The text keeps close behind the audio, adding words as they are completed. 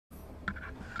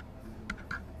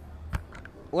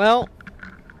Well,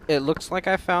 it looks like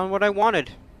I found what I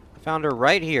wanted. I found her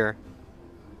right here.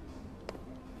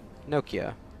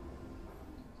 Nokia.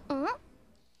 ん？あ、ああ、よ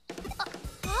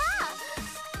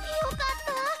かっ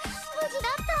た。無事だ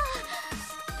っ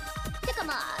た。てか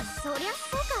まあ、そりゃ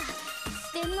そうか。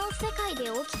電脳世界で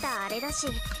起きたあれだし、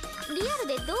リアル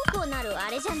でどうこうなるあ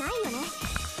れじゃないよね。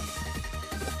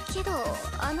けど、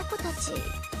あの子たち、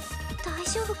大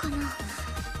丈夫かな？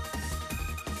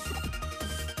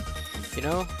 You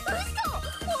know? 嘘！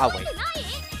覚えてない？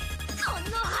こ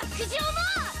の白状も！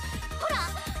ほら、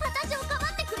私をかば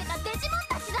ってくれたデジモン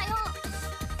たちだよ。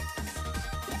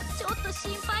ちょっと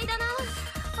心配だな。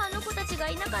あの子たちが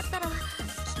いなかったらきっ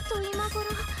と今頃。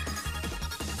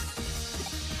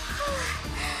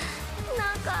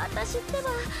なんか私ってば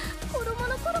子供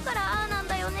の頃からああなん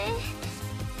だよね。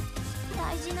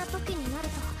大事な時になる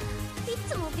とい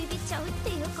つもビビっちゃうって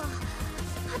いうか、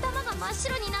頭が真っ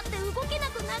白になって動けな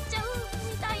くなっちゃう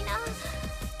みたいな。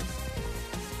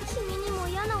君にも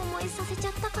嫌な思いさせちゃ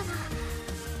ったかな。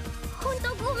ほん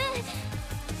とごめん。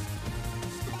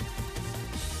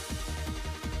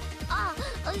あ、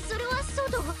それはそ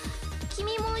うだ。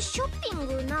君もショッピン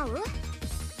グなう？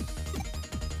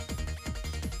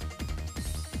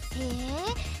へ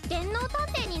え、電脳探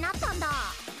偵になったんだ。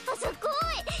あ、すごい！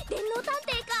電脳探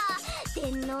偵か。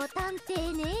電脳探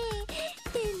偵ね。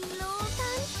電脳探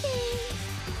偵。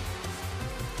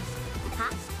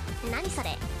は？何そ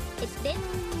れ？電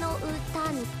脳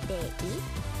探偵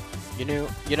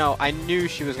You know, I knew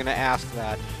she was gonna ask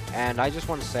that, and I just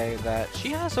want to say that she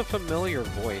has a familiar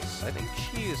voice. I think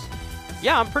she's...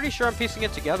 Yeah, I'm pretty sure I'm piecing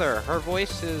it together. Her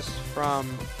voice is from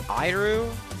Iru,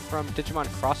 from Digimon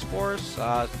Cross Wars,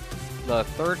 the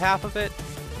third half of it.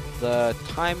 The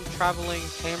time-traveling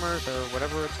tamers, or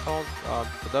whatever it's called,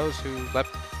 for those who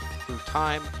leapt through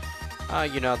time.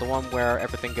 You know, the one where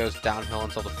everything goes downhill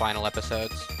until the final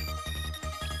episodes.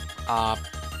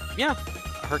 Yeah,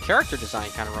 her character design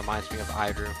kind of reminds me of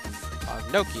Iru,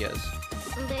 Nokia's.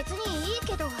 別にいい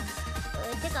けど、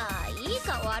てかいい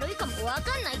か悪いかもわ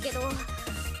かんないけど、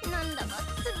なんだか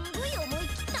すんごい思い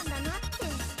切ったんだなって。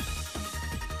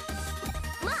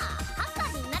まあハッカ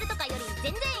ーになるとかより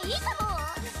全然いいかも。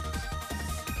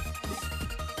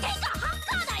てかハッ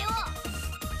カーだよ。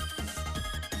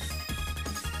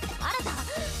あらだ、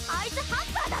あいつハッ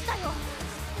カーだったよ。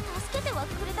助けては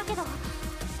くれたけど、あ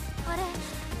れ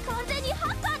完全にハ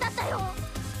ッカーだったよ。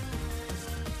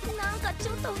なんかち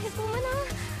ょっとへこむな。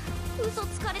嘘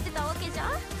つかれてたわけじゃ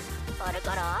ん。あれ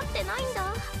から会ってないんだ。や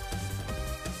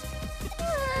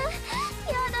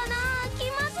だな、気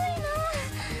まずい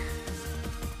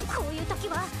な。こういう時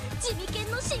は地味犬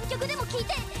の新曲でも聴い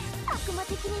て悪魔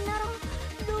的になろう。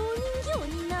老人形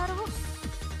になろう。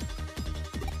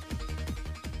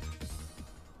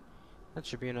 That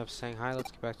should be enough saying hi.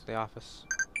 Let's get back to the office.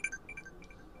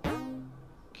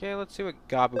 Okay, let's see what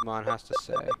Gabumon has to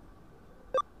say.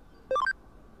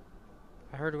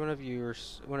 I heard one of you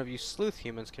sleuth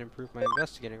humans can improve my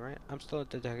investigating, right? I'm still a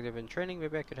detective in training.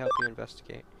 Maybe I could help you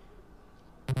investigate.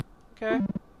 Okay,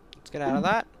 let's get out of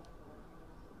that.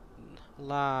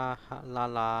 La la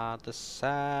la, the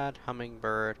sad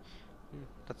hummingbird.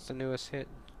 That's the newest hit,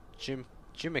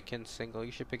 Jimikin single.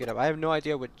 You should pick it up. I have no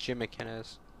idea what Jimikin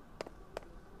is.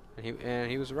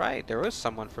 And he was right. There was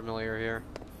someone familiar here.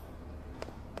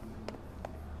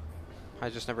 I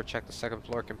just never checked the second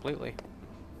floor completely.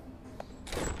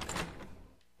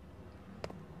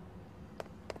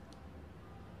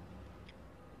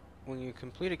 When you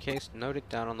complete a case, note it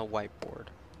down on the whiteboard.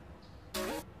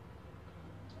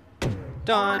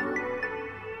 Done!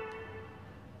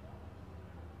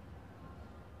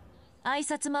 挨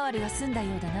拶回りは済んだよ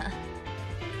うだな。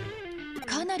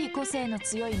かなり個性の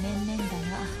強い面々だが、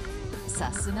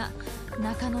さすが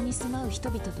中野に住まう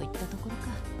人々といったとこ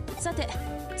ろか。さて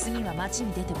次は街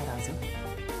に出てもらうぞ。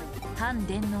反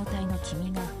電脳体の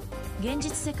君が現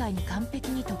実世界に完璧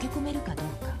に溶け込めるかどう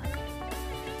か、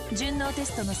順応テ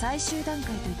ストの最終段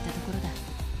階といったところだ。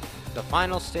 The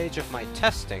final stage of my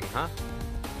testing, huh?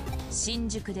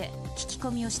 新宿で聞き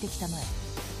込みをしてきたまえ。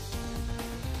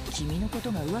君のこ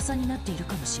とが噂になっている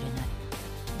かもしれな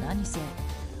い。何せ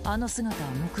あの姿を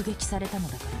目撃されたの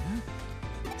だから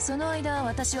な。その間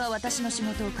私は私の仕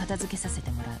事を片付けさせて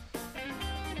もらう。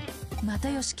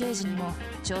又吉刑事にも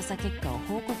調査結果を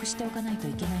報告しておかないと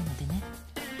いけないのでね。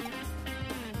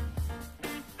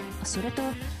それと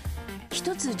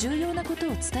一つ重要なことを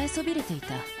伝えそびれてい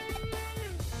た。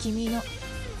君の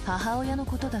母親の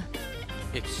ことだ。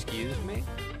 Excuse me?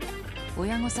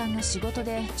 親御さんが仕事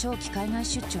で長期海外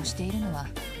出張しているのは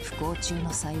不幸中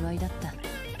の幸いだった。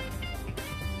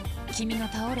君が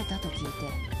倒れたと聞いて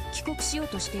帰国しよう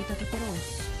としていたところを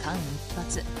間一髪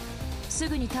す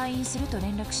ぐに退院すると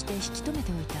連絡して引き止め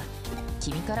ておいた。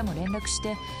君からも連絡し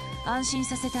て安心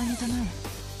させてあげたまえ。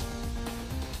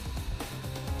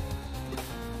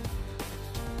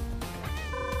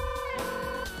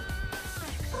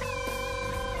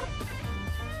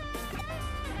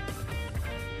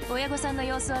親御さんの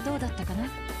様子はどうだったかな？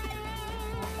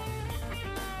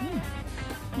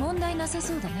問題なさ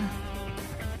そうだな。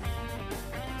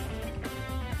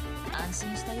安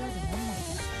心したようで何なのだ。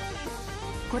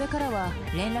これからは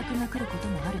連絡が来ること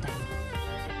もあるだろ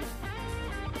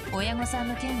う。親御さん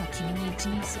の件は君に一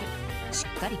任する。しっ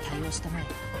かり対応したまえ。こ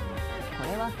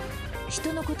れは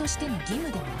人の子としての義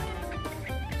務でもあ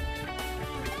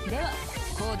る。では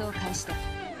行動開始だ。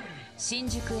新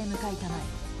宿へ向かいたまえ。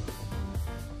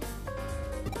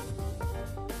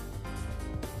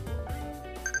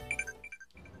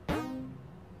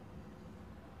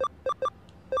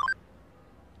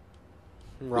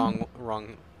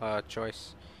Wrong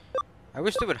choice. I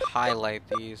wish they would highlight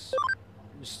these.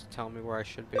 Just tell me where I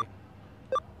should be.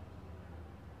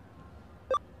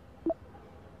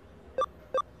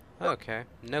 Okay,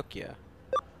 Nokia.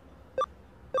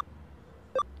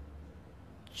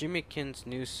 Jimmykin's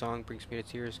new song brings me to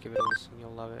tears. Give it a listen,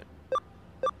 you'll love it.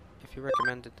 If you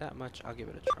recommend it that much, I'll give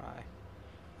it a try.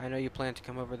 I know you plan to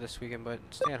come over this weekend, but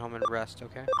stay at home and rest,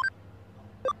 okay?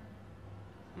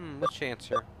 Which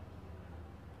answer?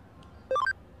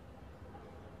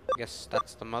 I guess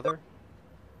that's the mother?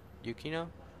 Yukino?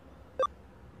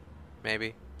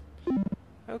 Maybe.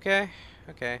 Okay.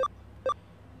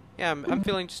 Yeah, I'm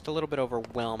feeling just a little bit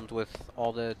overwhelmed with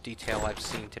all the detail I've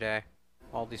seen today.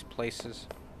 All these places.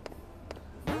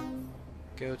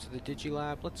 Go to the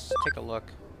Digilab. Let's take a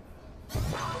look. I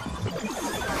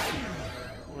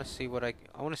want to see what I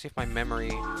want to see if my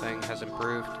memory thing has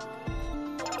improved.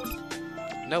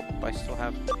 Nope, I still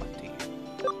have plenty.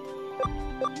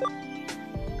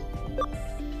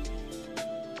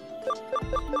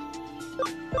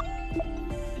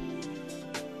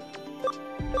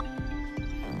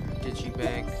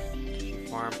 Digibank,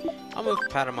 Digifarm. I'll move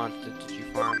Patamon to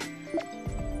Digifarm.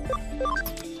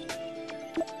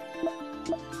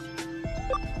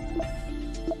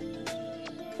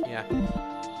 Yeah.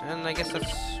 And I guess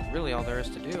that's really all there is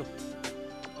to do.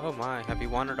 Oh my, have you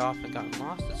wandered off and gotten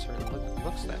lost? It certainly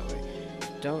looks that way.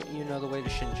 Don't you know the way to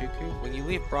Shinjuku? When you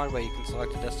leave Broadway, you can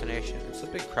select a destination. It's a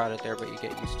bit crowded there, but you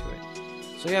get used to it.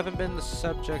 So you haven't been the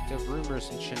subject of rumors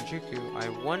in Shinjuku. I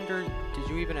wonder, did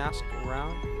you even ask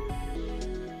around?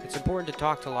 It's important to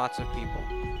talk to lots of people.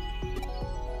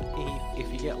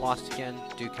 If you get lost again,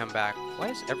 do come back. Why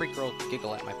does every girl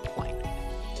giggle at my plank?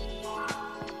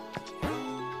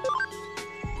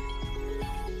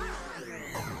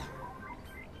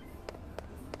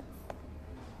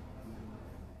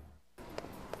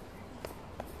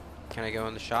 Can I go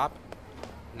in the shop?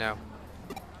 No.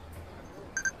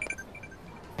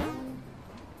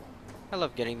 I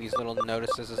love getting these little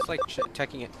notices. It's like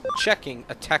checking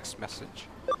a text message.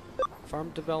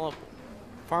 Farm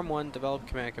 1 develop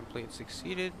command complete.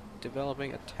 Succeeded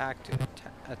developing attack to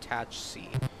attach C.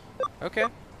 Okay.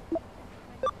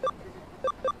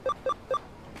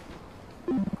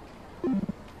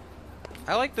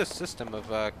 I like this system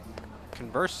of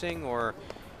conversing or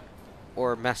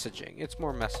messaging. It's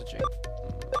more messaging.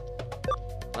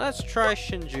 Let's try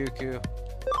Shinjuku.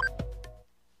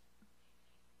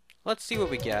 Let's see what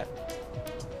we get.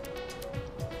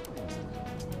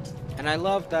 And I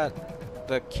love that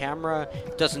the camera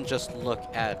doesn't just look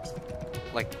at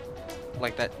like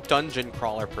that dungeon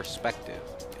crawler perspective.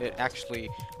 It actually,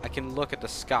 I can look at the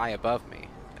sky above me,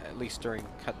 at least during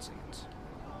cutscenes.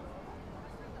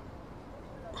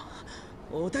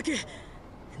 おたけ、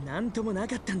なんともな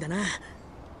かったんだな。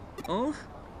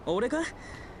俺か？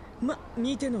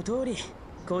見ての通り、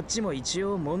こっちも一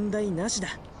応問題なしだ。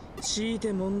強い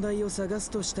て問題を探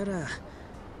すとしたら、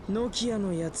ノキア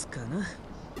のやつかな。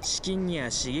資金に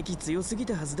は刺激強すぎ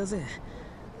たはずだぜ。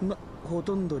ほ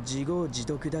とんど自業自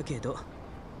得だけど。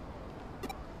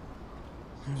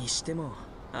にしても、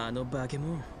あの化け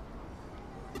物、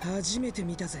初めて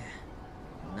見たぜ。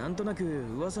なんとなく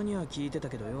噂には聞いてた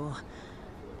けどよ。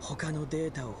他のデ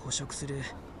ータを捕食する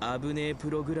危ねえ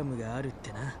プログラムがあるっ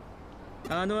てな。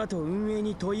あの後運営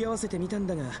に問い合わせてみたん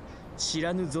だが、知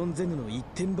らぬ存ぜぬの一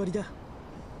点張りだ。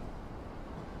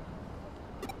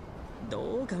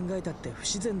どう考えたって不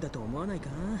自然だと思わないか？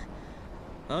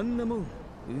あんなもん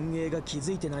運営が気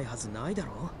づいてないはずないだ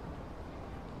ろ。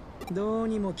どう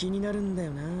にも気になるんだ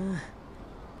よな。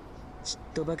ちっ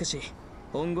とばかし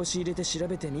本腰入れて調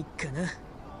べてみっかな。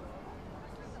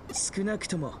少なく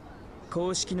とも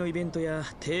公式のイベントや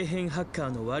底辺ハッカ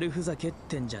ーの悪ふざけっ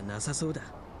てんじゃなさそうだ。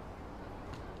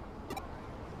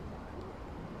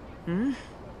ん？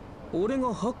俺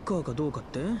がハッカーかどうかっ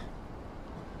て？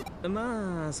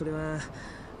まあそれは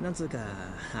なんつうか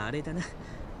あれだな。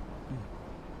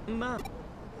ま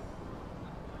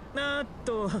あ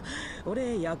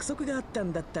俺約束があった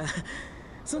んだった。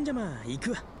そんじゃまあ行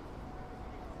くわ。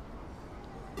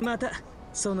また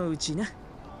そのうちな。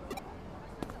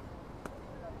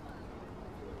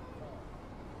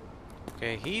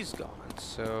Okay, he's gone,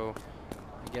 so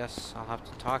I guess I'll have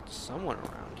to talk to someone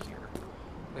around here.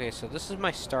 Okay, so this is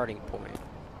my starting point.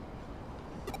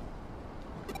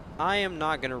 I am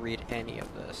not going to read any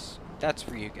of this. That's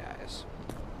for you guys.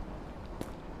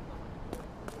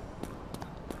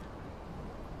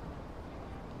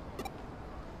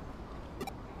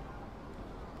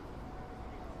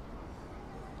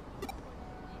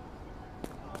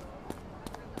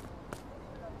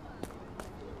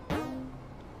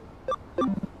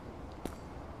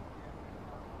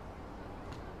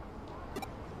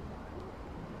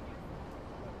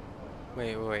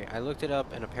 Wait, I looked it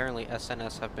up and apparently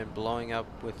SNS have been blowing up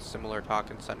with similar talk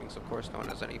and settings, of course, no one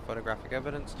has any photographic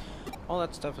evidence. All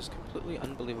that stuff is completely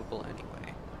unbelievable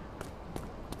anyway.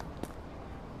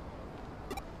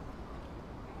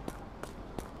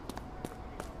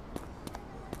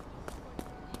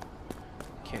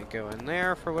 Can't go in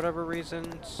there for whatever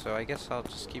reason, so I guess I'll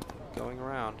just keep going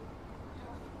around.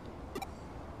 If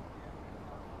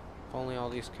only all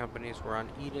these companies were on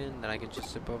Eden, then I could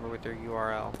just zip over with their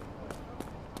URL.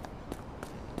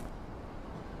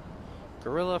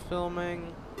 Guerrilla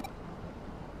filming.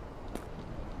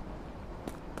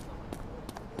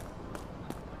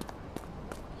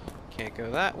 Can't go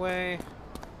that way.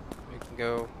 We can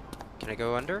go. Can I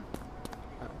go under?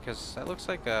 Because that looks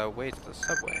like a way to the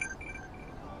subway.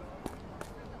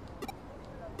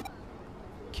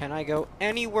 Can I go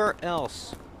anywhere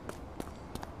else?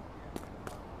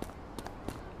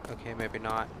 Okay, maybe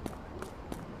not.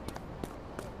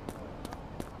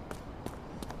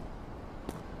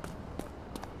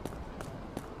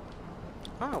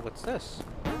 Ah, what's this?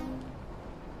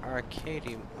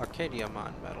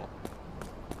 Arcadiamon medal.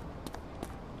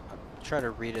 I'll try to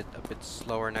read it a bit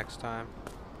slower next time.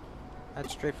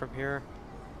 That's straight from here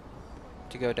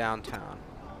to go downtown.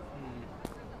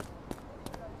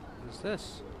 What is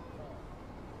this?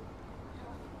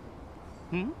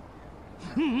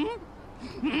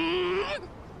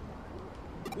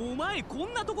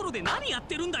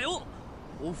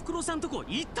 Who's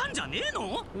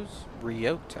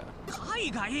Ryota?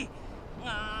 海外？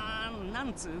な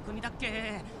んつう国だっ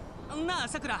け？なあ、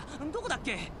さくら、どこだっ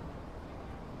け？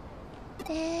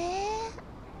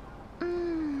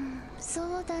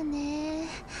そうだね。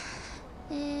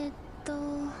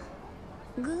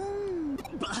軍。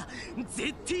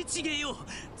絶対ちげえよ。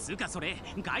つうかそれ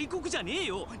外国じゃねえ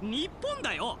よ。日本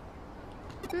だよ。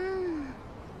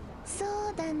そ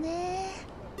うだ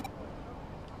ね。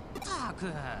た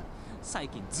く、最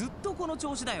近ずっとこの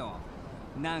調子だよ。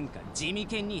なんか地味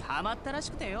犬にハマったら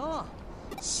しくてよ。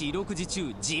四六時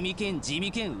中地味犬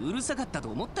うるさかったと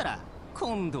思ったら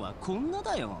今度はこんな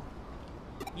だよ。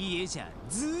家じゃ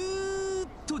ずーっ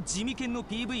と地味犬の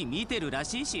PV 見てるら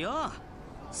しいしよ。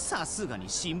さすがに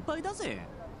心配だぜ。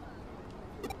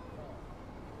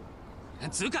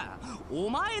つうかお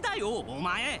前だよ、お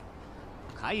前。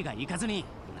海外行かずに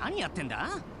何やってんだ？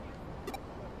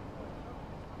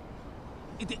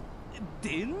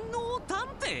電脳探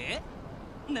偵？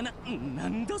な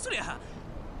んだそりゃ。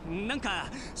なんか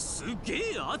すっ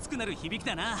げえ熱くなる響き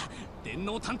だな。電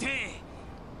脳探偵。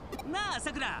なあ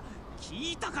さくら、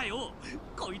聞いたかよ。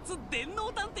こいつ電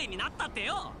脳探偵になったって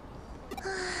よ。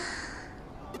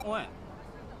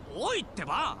おいって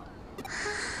ば。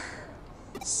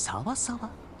さわさ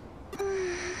わ。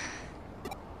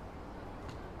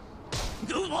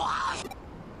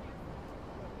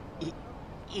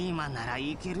今なら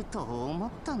いけると思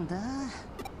ったんだ。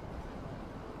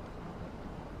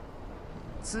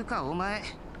つうかお前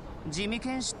地味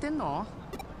犬知ってんの？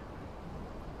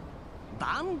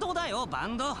バンドだよ、バ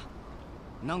ンド。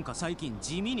なんか最近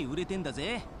地味に売れてんだ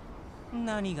ぜ。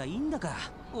何がいいんだか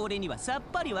俺にはさっ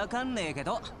ぱりわかんねえけ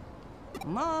ど、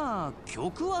まあ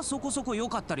曲はそこそこ良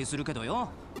かったりするけどよ。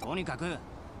とにかく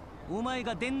お前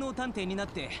が電脳探偵になっ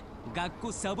て学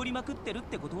校サボりまくってるっ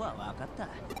てことは分かった。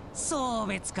送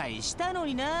別会したの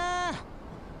にな。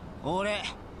俺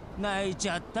泣いち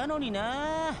ゃったのに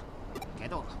な。け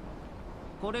ど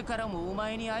これからもお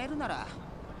前に会えるなら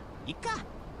いっか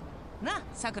な、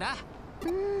さくら。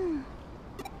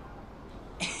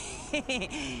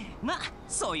まあ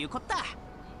そういうこった。